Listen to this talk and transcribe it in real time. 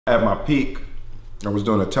At my peak, I was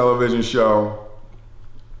doing a television show,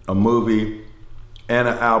 a movie, and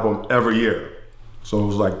an album every year. So it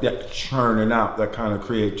was like that, churning out that kind of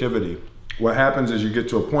creativity. What happens is you get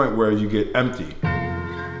to a point where you get empty.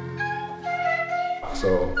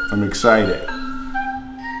 So I'm excited.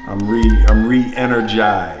 I'm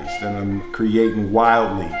re-energized and I'm creating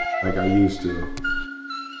wildly like I used to.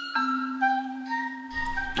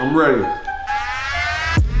 I'm ready.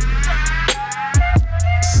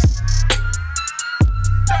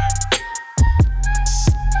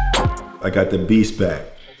 I got the beast back.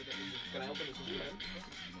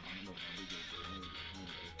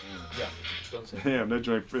 Damn, that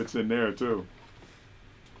joint fits in there too.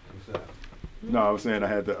 What's that? No, I was saying I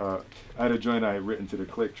had a joint I had written to the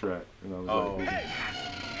click track, and I was like,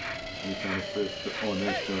 it kind of fits on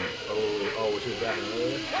this joint. Oh, what you back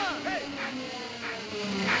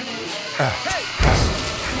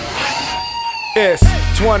It's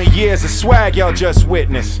 20 years of swag y'all just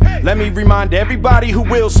witnessed. Let me remind everybody who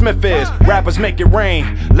Will Smith is. Rappers make it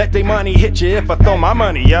rain, let they money hit you. If I throw my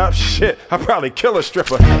money up, shit, I'll probably kill a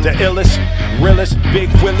stripper. The illest, realest, Big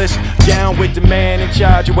Willis, down with the man in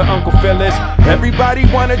charge of what Uncle Phil is. Everybody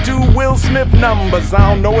wanna do Will Smith numbers. I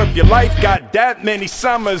don't know if your life got that many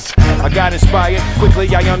summers. I got inspired, quickly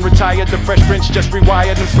I unretired. The Fresh Prince just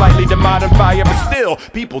rewired them slightly to modern fire. But still,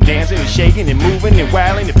 people dancing and shaking and moving and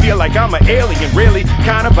wailing. It feel like I'm an alien. Really,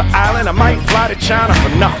 kind of an island. I might fly to China for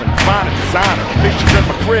nothing. Find a designer. Pictures in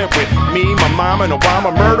my crib with me, my mama, and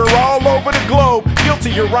Obama. Murder all over the globe.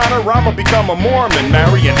 Guilty, Your Honor. I'ma become a Mormon.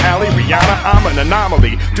 Marry an Halle, Rihanna. I'm an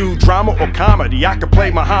anomaly. Do drama or comedy. I could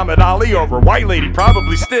play Muhammad Ali or a white lady.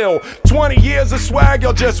 Probably still. 20 years of swag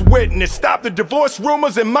y'all just witnessed. Stop the divorce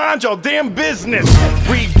rumors and mind y'all damn business.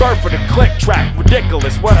 Rebirth for the click track.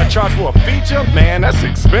 Ridiculous. What I charge for a feature? Man, that's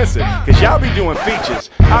expensive. Cause y'all be doing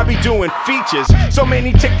features. I be doing features. So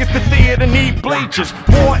many tickets to theater need bleachers.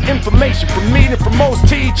 More information from me than from most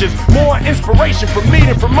teachers. More inspiration from me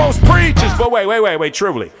than from most preachers. But wait,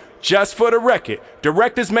 truly. Just for the record,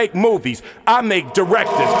 directors make movies, I make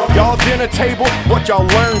directors. Y'all dinner table, what y'all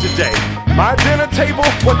learned today. My dinner table,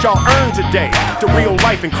 what y'all earned today. The real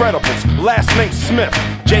life Incredibles, last name Smith.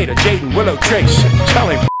 Jada, Jaden, Willow, Trace.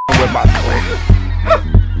 Y'all ain't with my clique.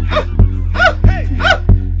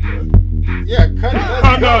 Yeah, cut it.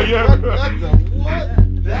 I know, yeah.